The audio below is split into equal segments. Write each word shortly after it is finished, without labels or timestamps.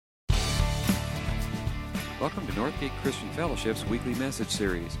Welcome to Northgate Christian Fellowship's weekly message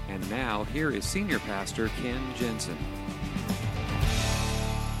series. And now, here is Senior Pastor Ken Jensen.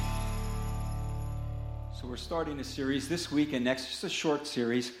 So we're starting a series this week and next, just a short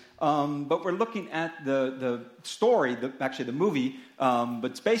series. But we're looking at the story, actually the movie,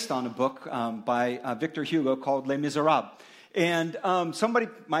 but it's based on a book by Victor Hugo called Les Miserables. And somebody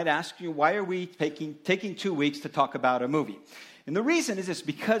might ask you, why are we taking 2 weeks to talk about a movie? And the reason is this,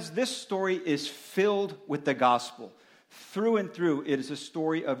 because this story is filled with the gospel. Through and through, it is a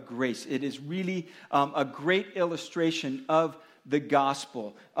story of grace. It is really a great illustration of the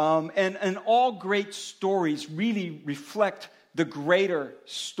gospel. And all great stories really reflect the greater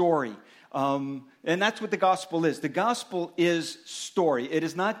story. And that's what the gospel is. The gospel is story. It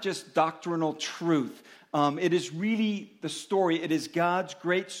is not just doctrinal truth. It is really the story. It is God's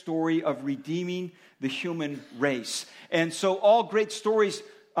great story of redeeming the human race. And so all great stories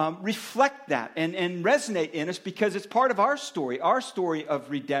reflect that and resonate in us because it's part of our story of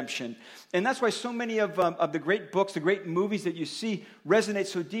redemption. And that's why so many of the great books, the great movies that you see resonate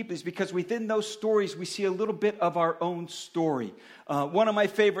so deeply is because within those stories we see a little bit of our own story. One of my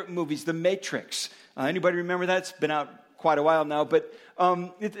favorite movies, The Matrix. Anybody remember that? It's been out quite a while now, but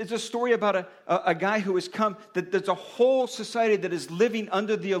it's a story about a guy who has come, that there's a whole society that is living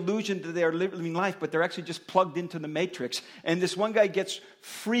under the illusion that they are living life, but they're actually just plugged into the matrix. And this one guy gets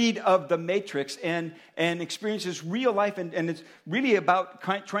freed of the matrix and experiences real life, and it's really about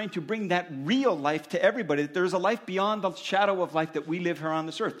trying to bring that real life to everybody, that there's a life beyond the shadow of life that we live here on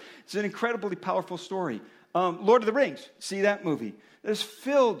this earth. It's an incredibly powerful story. Lord of the Rings, see that movie? It's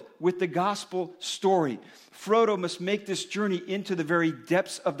filled with the gospel story. Frodo must make this journey into the very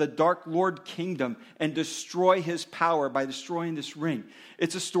depths of the Dark Lord kingdom and destroy his power by destroying this ring.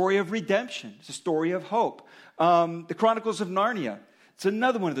 It's a story of redemption. It's a story of hope. The Chronicles of Narnia. It's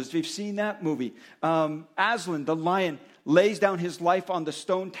another one of those. If you've seen that movie. Aslan, the lion, lays down his life on the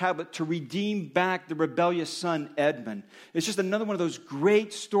stone tablet to redeem back the rebellious son, Edmund. It's just another one of those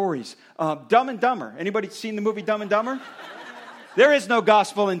great stories. Dumb and Dumber. Anybody seen the movie Dumb and Dumber? There is no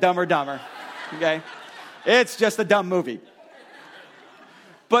gospel in Dumb or Dumber, okay? It's just a dumb movie.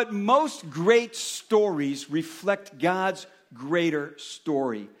 But most great stories reflect God's greater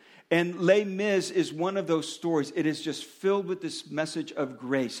story. And Les Mis is one of those stories. It is just filled with this message of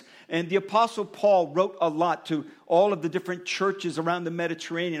grace. And the Apostle Paul wrote a lot to all of the different churches around the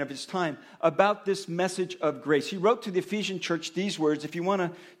Mediterranean of his time about this message of grace. He wrote to the Ephesian church these words. If you want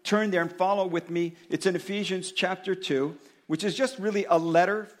to turn there and follow with me, it's in Ephesians chapter 2. Which is just really a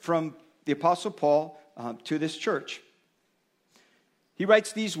letter from the Apostle Paul to this church. He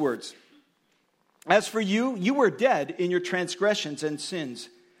writes these words. As for you, you were dead in your transgressions and sins,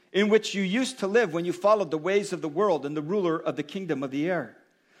 in which you used to live when you followed the ways of the world and the ruler of the kingdom of the air,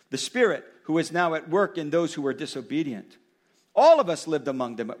 the Spirit who is now at work in those who are disobedient. All of us lived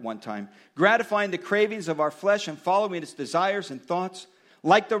among them at one time, gratifying the cravings of our flesh and following its desires and thoughts.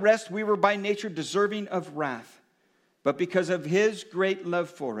 Like the rest, we were by nature deserving of wrath. But because of his great love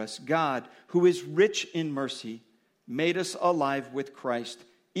for us, God, who is rich in mercy, made us alive with Christ,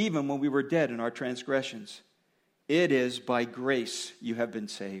 even when we were dead in our transgressions. It is by grace you have been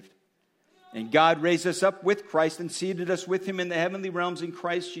saved. And God raised us up with Christ and seated us with him in the heavenly realms in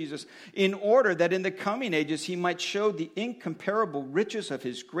Christ Jesus, in order that in the coming ages he might show the incomparable riches of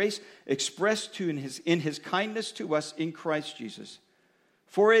his grace expressed in his kindness to us in Christ Jesus.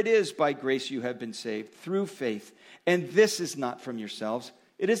 For it is by grace you have been saved, through faith. And this is not from yourselves.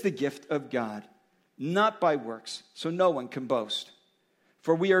 It is the gift of God, not by works, so no one can boast.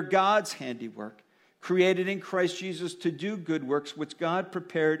 For we are God's handiwork, created in Christ Jesus to do good works, which God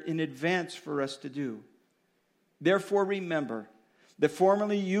prepared in advance for us to do. Therefore remember that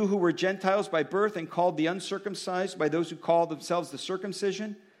formerly you who were Gentiles by birth and called the uncircumcised by those who call themselves the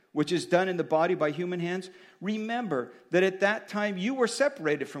circumcision, which is done in the body by human hands, remember that at that time you were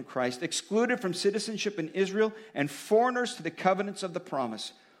separated from Christ, excluded from citizenship in Israel, and foreigners to the covenants of the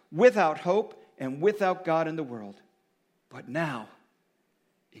promise, without hope and without God in the world. But now,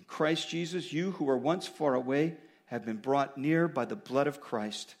 in Christ Jesus, you who were once far away have been brought near by the blood of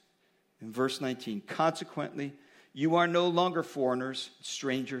Christ. In verse 19, consequently, you are no longer foreigners,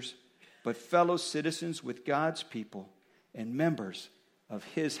 strangers, but fellow citizens with God's people and members of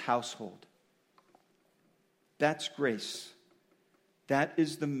his household. That's grace. That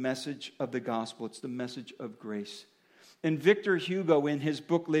is the message of the gospel. It's the message of grace. And Victor Hugo, in his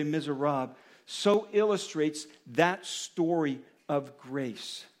book Les Miserables, so illustrates that story of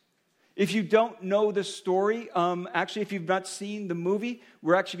grace. If you don't know the story, actually, if you've not seen the movie,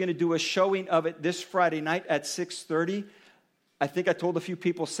 we're actually going to do a showing of it this Friday night at 6:30. I think I told a few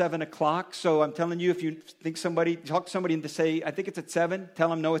people 7 o'clock. So I'm telling you, if you think talk to somebody and to say, I think it's at 7, tell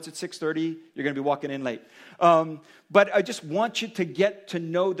them, no, it's at 6:30. You're going to be walking in late. But I just want you to get to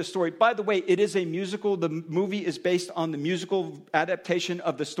know the story. By the way, it is a musical. The movie is based on the musical adaptation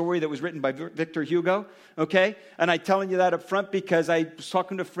of the story that was written by Victor Hugo. Okay? And I'm telling you that up front because I was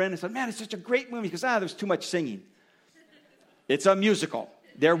talking to a friend and said, man, it's such a great movie. Because, there's too much singing. It's a musical.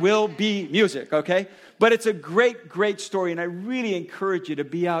 There will be music, okay? But it's a great, great story, and I really encourage you to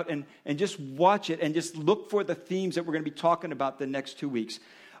be out and just watch it and just look for the themes that we're going to be talking about the next 2 weeks.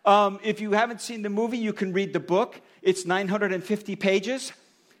 If you haven't seen the movie, you can read the book. It's 950 pages.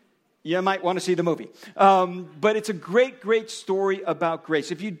 You might want to see the movie. But it's a great, great story about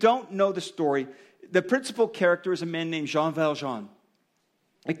grace. If you don't know the story, the principal character is a man named Jean Valjean.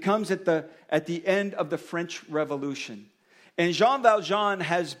 It comes at the end of the French Revolution. And Jean Valjean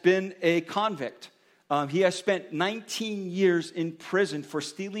has been a convict. He has spent 19 years in prison for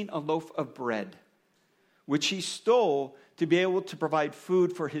stealing a loaf of bread, which he stole to be able to provide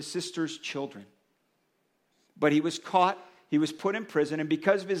food for his sister's children. But he was caught, he was put in prison, and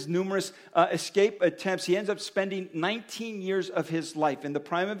because of his numerous escape attempts, he ends up spending 19 years of his life, in the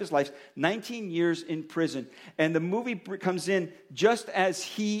prime of his life, 19 years in prison. And the movie comes in just as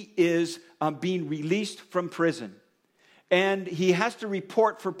he is being released from prison. And he has to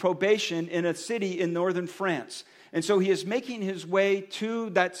report for probation in a city in northern France. And so he is making his way to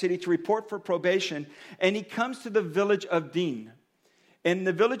that city to report for probation. And he comes to the village of Digne. In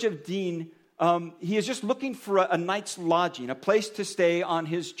the village of Digne, he is just looking for a night's lodging, a place to stay on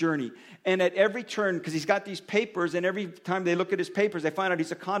his journey. And at every turn, because he's got these papers, and every time they look at his papers, they find out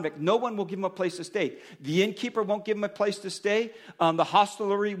he's a convict. No one will give him a place to stay. The innkeeper won't give him a place to stay. The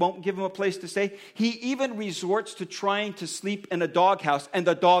hostelry won't give him a place to stay. He even resorts to trying to sleep in a doghouse, and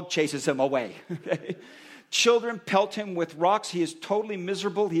the dog chases him away. Children pelt him with rocks. He is totally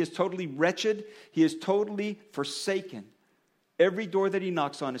miserable. He is totally wretched. He is totally forsaken. Every door that he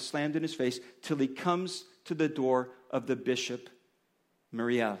knocks on is slammed in his face till he comes to the door of the Bishop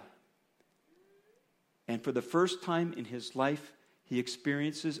Myriel. And for the first time in his life, he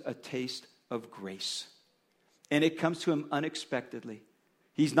experiences a taste of grace. And it comes to him unexpectedly.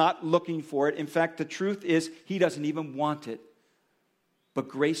 He's not looking for it. In fact, the truth is, he doesn't even want it. But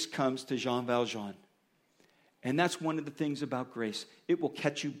grace comes to Jean Valjean. And that's one of the things about grace. It will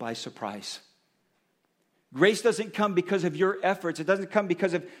catch you by surprise. Grace doesn't come because of your efforts. It doesn't come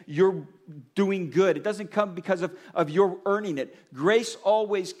because of your doing good. It doesn't come because of your earning it. Grace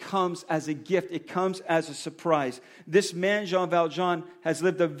always comes as a gift. It comes as a surprise. This man, Jean Valjean, has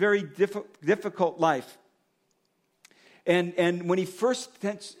lived a very difficult life. And when he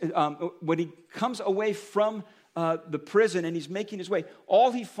when he comes away from the prison and he's making his way,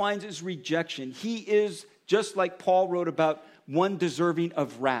 all he finds is rejection. He is, just like Paul wrote about, one deserving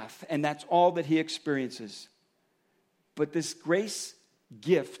of wrath, and that's all that he experiences. But this grace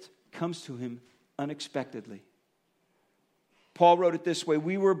gift comes to him unexpectedly. Paul wrote it this way: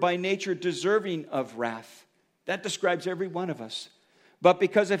 we were by nature deserving of wrath. That describes every one of us. But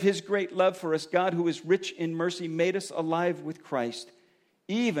because of his great love for us, God, who is rich in mercy, made us alive with Christ,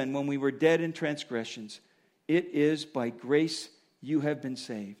 even when we were dead in transgressions. It is by grace you have been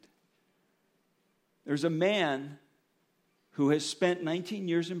saved. There's a man who has spent 19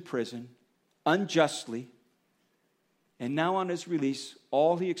 years in prison unjustly, and now on his release,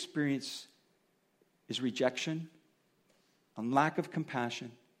 all he experienced is rejection and lack of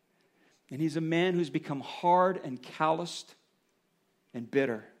compassion. And he's a man who's become hard and calloused and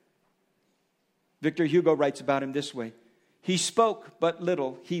bitter. Victor Hugo writes about him this way: he spoke but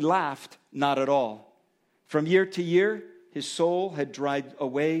little, he laughed not at all. From year to year, his soul had dried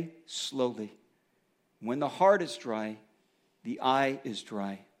away slowly. When the heart is dry, the eye is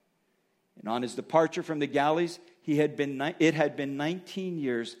dry. And on his departure from the galleys, it had been 19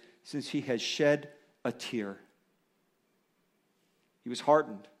 years since he had shed a tear. He was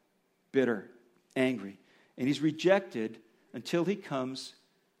hardened, bitter, angry, and he's rejected until he comes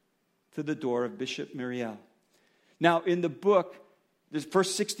to the door of Bishop Myriel. Now, in the book, the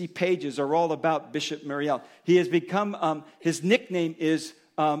first 60 pages are all about Bishop Myriel. He has become, his nickname is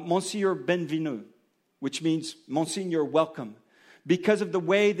Monsieur Bienvenu, which means Monsignor Welcome, because of the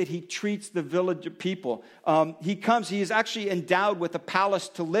way that he treats the village people. He is actually endowed with a palace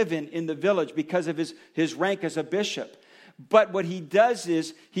to live in the village because of his rank as a bishop. But what he does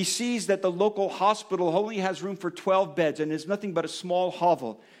is he sees that the local hospital only has room for 12 beds and is nothing but a small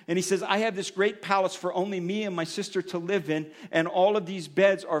hovel. And he says, I have this great palace for only me and my sister to live in, and all of these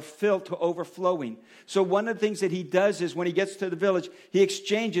beds are filled to overflowing. So one of the things that he does is when he gets to the village, he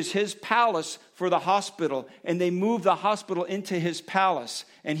exchanges his palace for the hospital, and they move the hospital into his palace,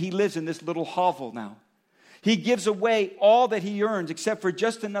 and he lives in this little hovel now. He gives away all that he earns except for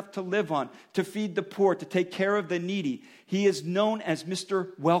just enough to live on, to feed the poor, to take care of the needy. He is known as Mr.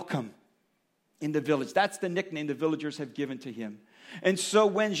 Welcome in the village. That's the nickname the villagers have given to him. And so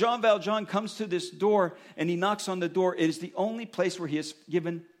when Jean Valjean comes to this door and he knocks on the door, it is the only place where he is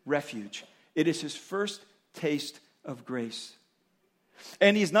given refuge. It is his first taste of grace.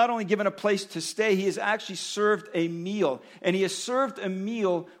 And he's not only given a place to stay, he is actually served a meal. And he is served a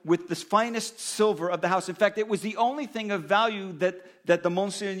meal with the finest silver of the house. In fact, it was the only thing of value that the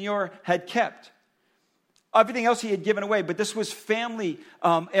Monsignor had kept. Everything else he had given away, but this was family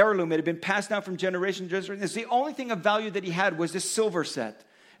heirloom. It had been passed down from generation to generation. It's the only thing of value that he had was this silver set.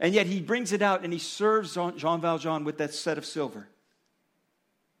 And yet he brings it out and he serves Jean Valjean with that set of silver.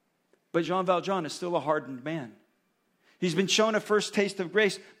 But Jean Valjean is still a hardened man. He's been shown a first taste of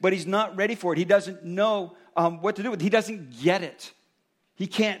grace, but he's not ready for it. He doesn't know what to do with it. He doesn't get it. He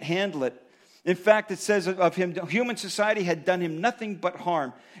can't handle it. In fact, it says of him, human society had done him nothing but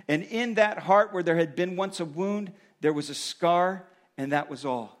harm. And in that heart where there had been once a wound, there was a scar, and that was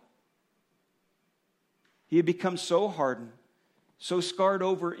all. He had become so hardened, so scarred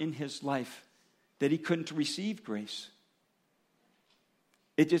over in his life, that he couldn't receive grace.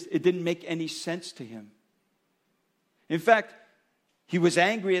 It didn't make any sense to him. In fact, he was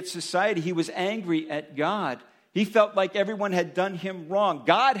angry at society. He was angry at God. He felt like everyone had done him wrong.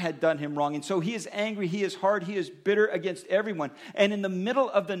 God had done him wrong. And so he is angry, he is hard, he is bitter against everyone. And in the middle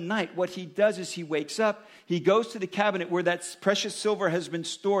of the night, what he does is he wakes up, he goes to the cabinet where that precious silver has been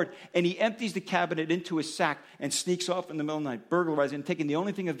stored, and he empties the cabinet into his sack and sneaks off in the middle of the night, burglarizing and taking the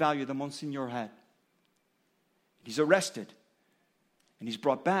only thing of value the Monsignor had. He's arrested. And he's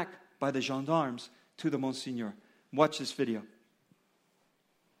brought back by the gendarmes to the Monsignor. Watch this video.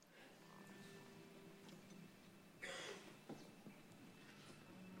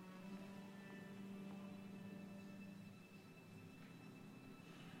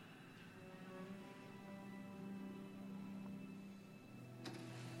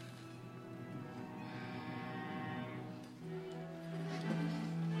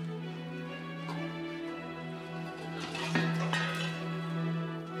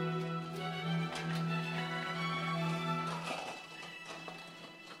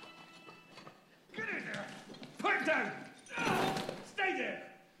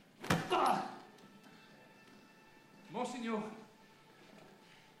 Monsignor,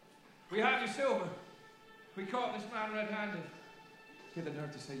 we have your silver. We caught this man red-handed. You had the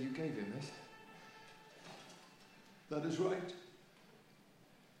nerve to say you gave him this. That is right.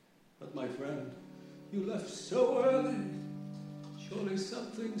 But my friend, you left so early. Surely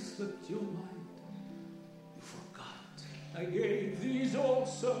something slipped your mind. You forgot. I gave these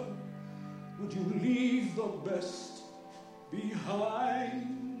also. Would you leave the best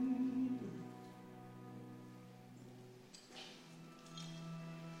behind?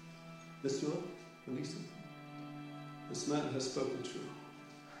 Monsieur, listen. This man has spoken true.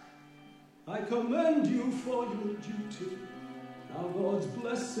 I commend you for your duty. Now God's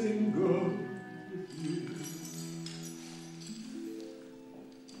blessing go with you.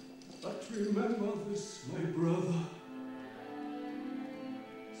 But remember this, my brother.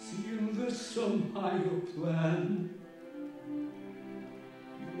 See in this some higher plan.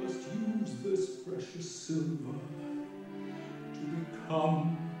 You must use this precious silver to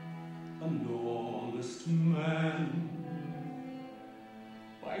become an honest man.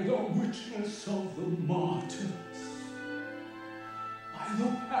 By the witness of the martyrs, by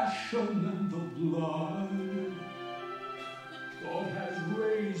the passion and the blood, God has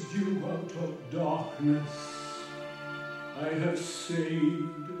raised you out of darkness. I have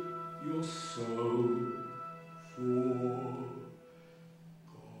saved your soul for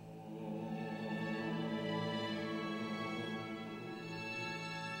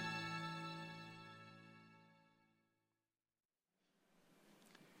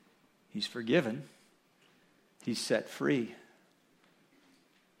He's forgiven. He's set free.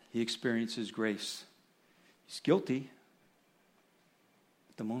 He experiences grace. He's guilty.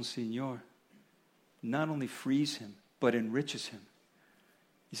 But the Monsignor not only frees him, but enriches him.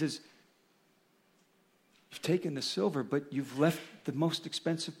 He says, you've taken the silver, but you've left the most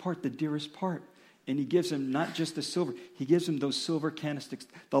expensive part, the dearest part. And he gives him not just the silver, he gives him those silver candlesticks.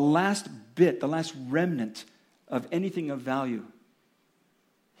 The last bit, the last remnant of anything of value,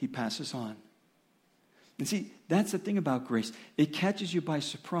 he passes on. And see, that's the thing about grace. It catches you by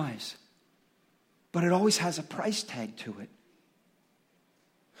surprise, but it always has a price tag to it.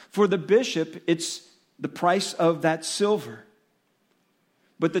 For the bishop, it's the price of that silver.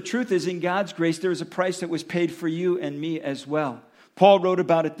 But the truth is, in God's grace, there is a price that was paid for you and me as well. Paul wrote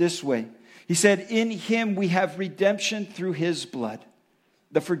about it this way. He said, in him we have redemption through his blood,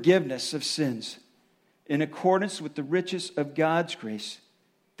 the forgiveness of sins, in accordance with the riches of God's grace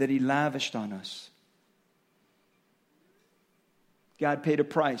that he lavished on us. God paid a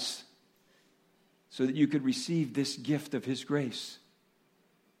price so that you could receive this gift of his grace.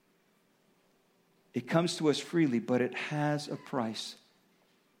 It comes to us freely, but it has a price.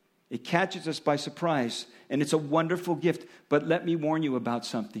 It catches us by surprise, and it's a wonderful gift. But let me warn you about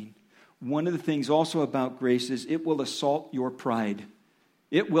something. One of the things also about grace is it will assault your pride.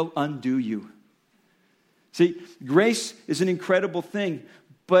 It will undo you. See, grace is an incredible thing,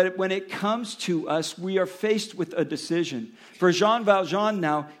 but when it comes to us, we are faced with a decision. For Jean Valjean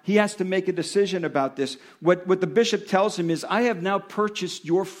now, he has to make a decision about this. What the bishop tells him is, I have now purchased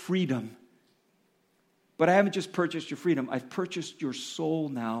your freedom. But I haven't just purchased your freedom. I've purchased your soul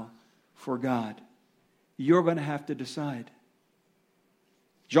now for God. You're going to have to decide.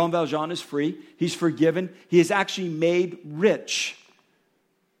 Jean Valjean is free. He's forgiven. He is actually made rich.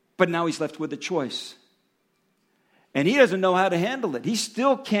 But now he's left with a choice. And he doesn't know how to handle it. He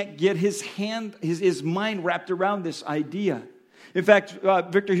still can't get his mind wrapped around this idea. In fact,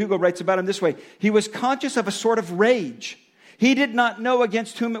 Victor Hugo writes about him this way. He was conscious of a sort of rage. He did not know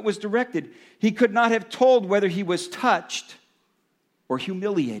against whom it was directed. He could not have told whether he was touched or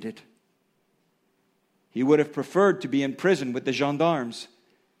humiliated. He would have preferred to be in prison with the gendarmes,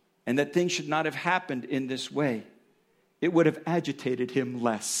 and that things should not have happened in this way. It would have agitated him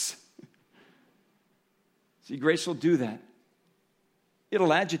less. See, grace will do that.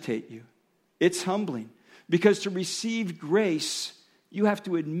 It'll agitate you. It's humbling. Because to receive grace, you have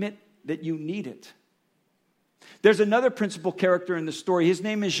to admit that you need it. There's another principal character in the story. His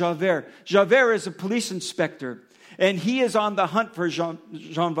name is Javert. Javert is a police inspector, and he is on the hunt for Jean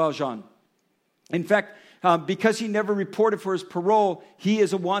Valjean. In fact, because he never reported for his parole, he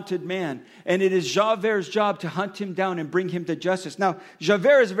is a wanted man. And it is Javert's job to hunt him down and bring him to justice. Now,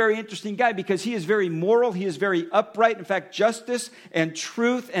 Javert is a very interesting guy because he is very moral. He is very upright. In fact, justice and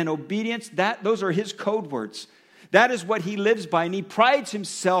truth and obedience, those are his code words. That is what he lives by. And he prides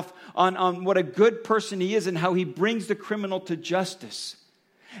himself on what a good person he is and how he brings the criminal to justice.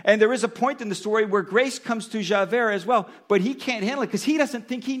 And there is a point in the story where grace comes to Javert as well, but he can't handle it because he doesn't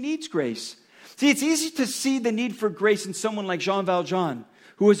think he needs grace. See, it's easy to see the need for grace in someone like Jean Valjean,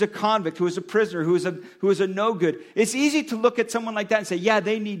 who is a convict, who is a prisoner, who is a no-good. It's easy to look at someone like that and say, yeah,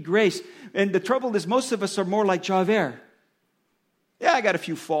 they need grace. And the trouble is most of us are more like Javert. Yeah, I got a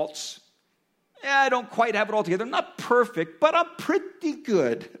few faults. Yeah, I don't quite have it all together. I'm not perfect, but I'm pretty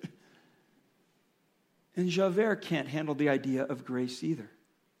good. And Javert can't handle the idea of grace either.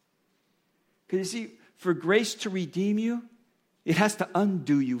 Because you see, for grace to redeem you, it has to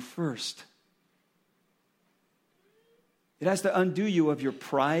undo you first. It has to undo you of your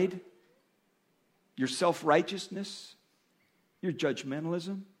pride, your self-righteousness, your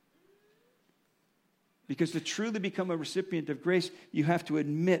judgmentalism. Because to truly become a recipient of grace, you have to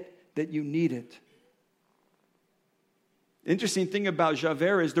admit that you need it. Interesting thing about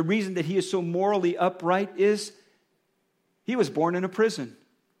Javert is the reason that he is so morally upright is he was born in a prison.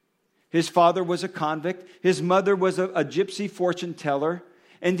 His father was a convict. His mother was a gypsy fortune teller.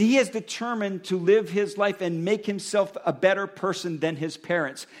 And he is determined to live his life and make himself a better person than his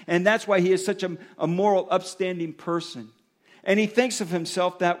parents. And that's why he is such a moral, upstanding person. And he thinks of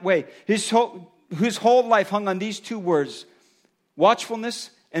himself that way. His whole life hung on these two words, watchfulness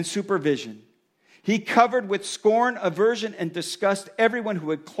and supervision. He covered with scorn, aversion, and disgust everyone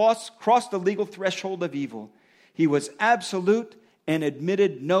who had crossed the legal threshold of evil. He was absolute and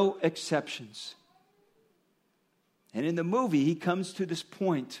admitted no exceptions. And in the movie, he comes to this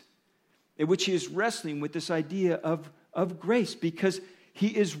point in which he is wrestling with this idea of grace because he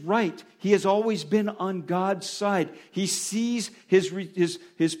is right. He has always been on God's side. He sees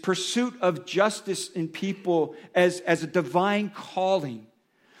his pursuit of justice in people as a divine calling.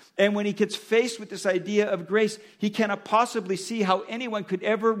 And when he gets faced with this idea of grace, he cannot possibly see how anyone could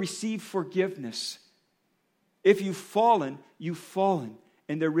ever receive forgiveness. If you've fallen,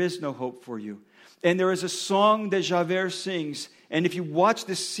 and there is no hope for you. And there is a song that Javert sings, and if you watch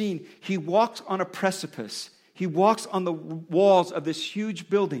this scene, he walks on a precipice. He walks on the walls of this huge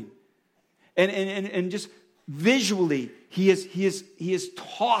building. And just Visually, he is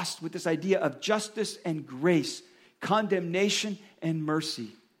tossed with this idea of justice and grace, condemnation and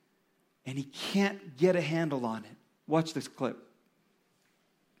mercy. And he can't get a handle on it. Watch this clip.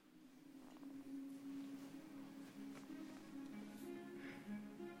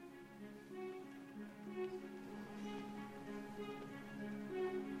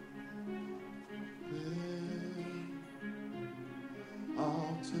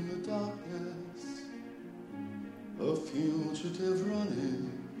 Out in the darkness, a fugitive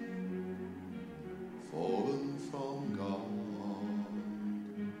running, fallen from God,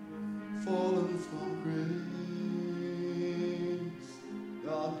 fallen from grace.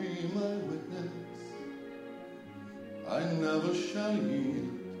 God be my witness, I never shall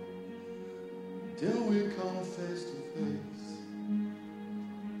yield till we come face to face,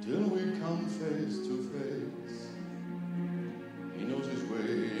 till we come face to face. He knows his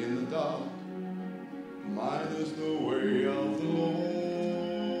way in the dark, mine is the way of the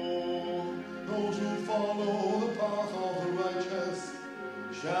Lord. Those who follow the path of the righteous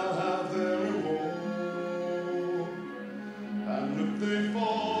shall have their reward. And if they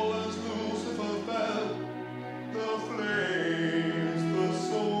fall as Lucifer fell, the flames, the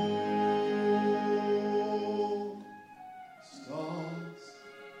soul. Stars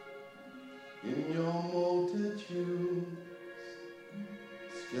in your multitude,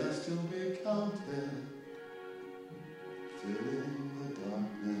 scarce to be counted, filling the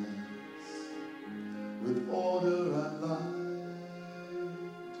darkness with order and light.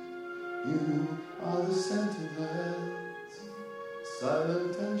 You are the sentinels,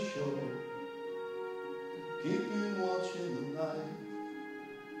 silent and sure, keeping watch in the night,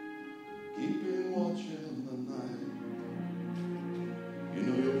 keeping watch in the night. You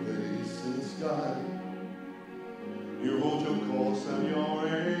know your place in the sky, you hold your course and your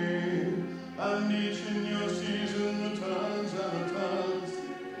aim, and each in your season returns and returns,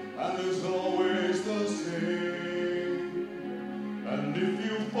 and is always the same. And if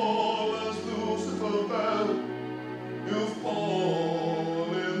you fall as Lucifer fell, you fall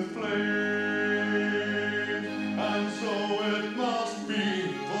in flame. And so it must be,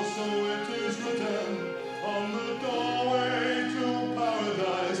 for so it is written on the doorway to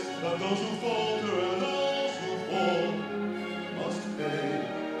paradise, that those who falter and those who fall must pay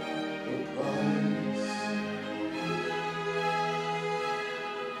the price.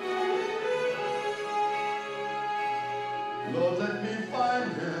 Lord, let me find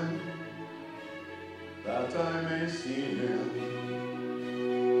him, that I may see him.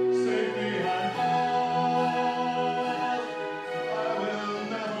 Safe behind bars, I will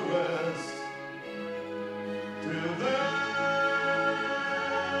never rest. Till then,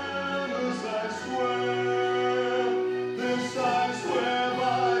 this I swear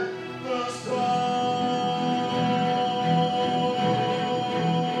by the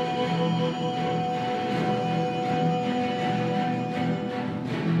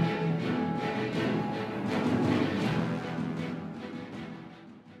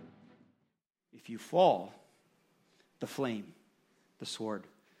If you fall, the flame, the sword,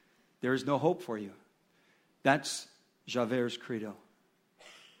 there is no hope for you. That's Javert's credo.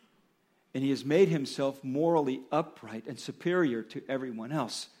 And he has made himself morally upright and superior to everyone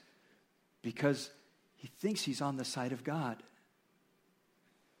else because he thinks he's on the side of God.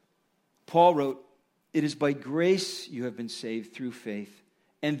 Paul wrote, "It is by grace you have been saved through faith,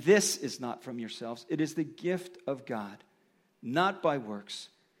 and this is not from yourselves. It is the gift of God, not by works,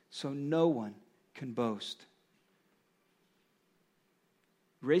 so no one can boast."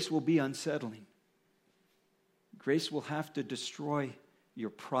 Grace will be unsettling. Grace will have to destroy your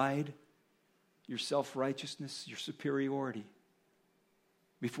pride, your self-righteousness, your superiority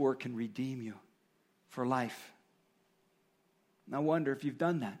before it can redeem you for life. And I wonder if you've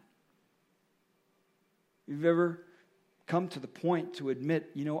done that. If you've ever come to the point to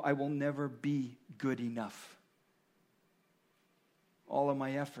admit, I will never be good enough. All of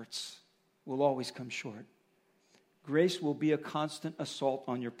my efforts will always come short. Grace will be a constant assault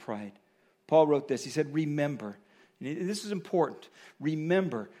on your pride. Paul wrote this. He said, remember. And this is important.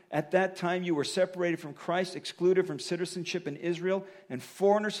 Remember, at that time you were separated from Christ, excluded from citizenship in Israel, and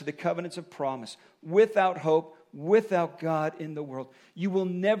foreigners to the covenants of promise, without hope, without God in the world. You will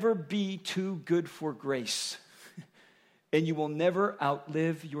never be too good for grace. And you will never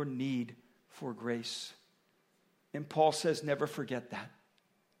outlive your need for grace. And Paul says, never forget that.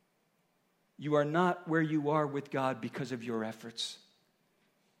 You are not where you are with God because of your efforts.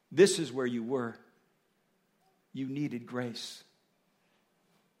 This is where you were. You needed grace.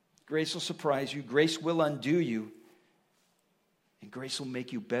 Grace will surprise you. Grace will undo you. And grace will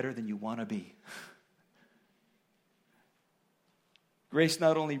make you better than you want to be. Grace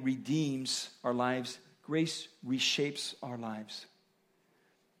not only redeems our lives, grace reshapes our lives.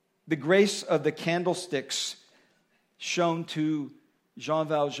 The grace of the candlesticks shown to Jean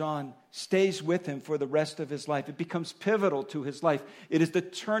Valjean stays with him for the rest of his life. It becomes pivotal to his life. It is the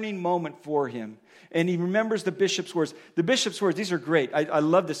turning moment for him. And he remembers the bishop's words. The bishop's words, these are great. I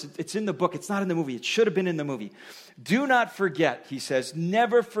love this. It's in the book. It's not in the movie. It should have been in the movie. Do not forget, he says,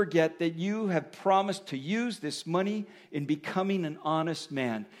 never forget that you have promised to use this money in becoming an honest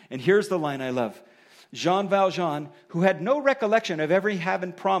man. And here's the line I love. Jean Valjean, who had no recollection of ever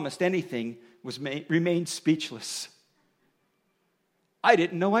having promised anything, remained speechless. I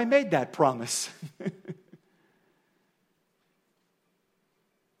didn't know I made that promise.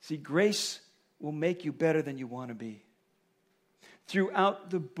 See, grace will make you better than you want to be.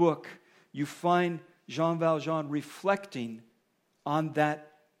 Throughout the book, you find Jean Valjean reflecting on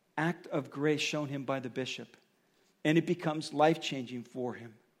that act of grace shown him by the bishop. And it becomes life-changing for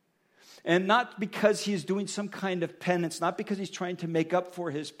him. And not because he is doing some kind of penance, not because he's trying to make up for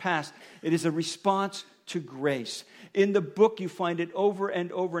his past. It is a response to grace. In the book, you find it over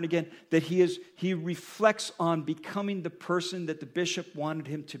and over and again that he reflects on becoming the person that the bishop wanted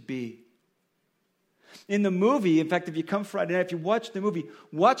him to be. In the movie, in fact, if you come Friday night, if you watch the movie,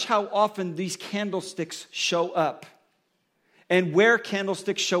 watch how often these candlesticks show up and where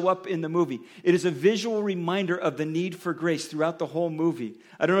candlesticks show up in the movie. It is a visual reminder of the need for grace throughout the whole movie.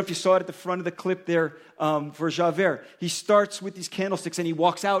 I don't know if you saw it at the front of the clip there for Javert. He starts with these candlesticks and he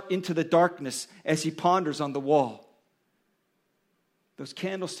walks out into the darkness as he ponders on the wall. Those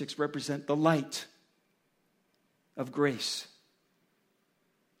candlesticks represent the light of grace.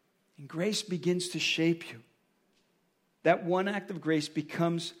 And grace begins to shape you. That one act of grace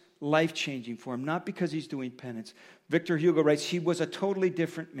becomes life-changing for him, not because he's doing penance. Victor Hugo writes, he was a totally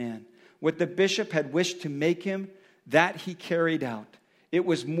different man. What the bishop had wished to make him, that he carried out. It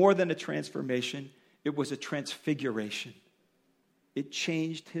was more than a transformation. It was a transfiguration. It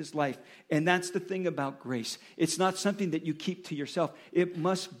changed his life. And that's the thing about grace. It's not something that you keep to yourself. It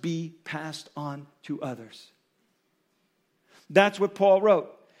must be passed on to others. That's what Paul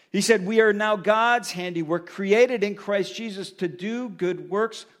wrote. He said, we are now God's handiwork, created in Christ Jesus to do good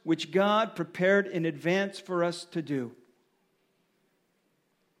works, which God prepared in advance for us to do.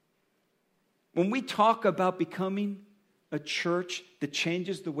 When we talk about becoming a church that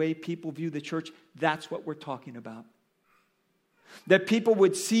changes the way people view the church, that's what we're talking about. That people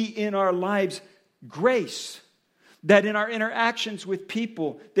would see in our lives grace. That in our interactions with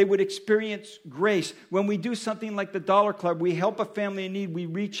people, they would experience grace. When we do something like the Dollar Club, we help a family in need, we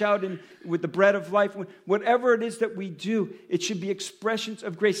reach out with the bread of life. Whatever it is that we do, it should be expressions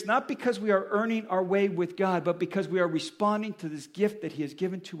of grace. Not because we are earning our way with God, but because we are responding to this gift that He has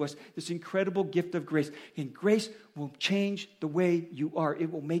given to us, this incredible gift of grace. And grace will change the way you are.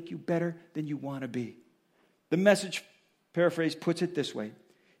 It will make you better than you want to be. The Message paraphrase puts it this way.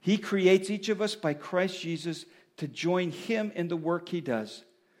 He creates each of us by Christ Jesus to join Him in the work He does.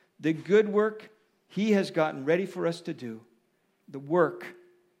 The good work He has gotten ready for us to do. The work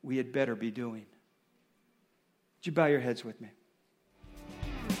we had better be doing. Would you bow your heads with me?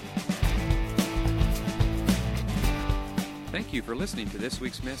 Thank you for listening to this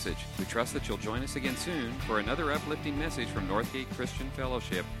week's message. We trust that you'll join us again soon for another uplifting message from Northgate Christian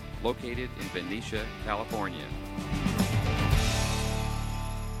Fellowship, located in Benicia, California.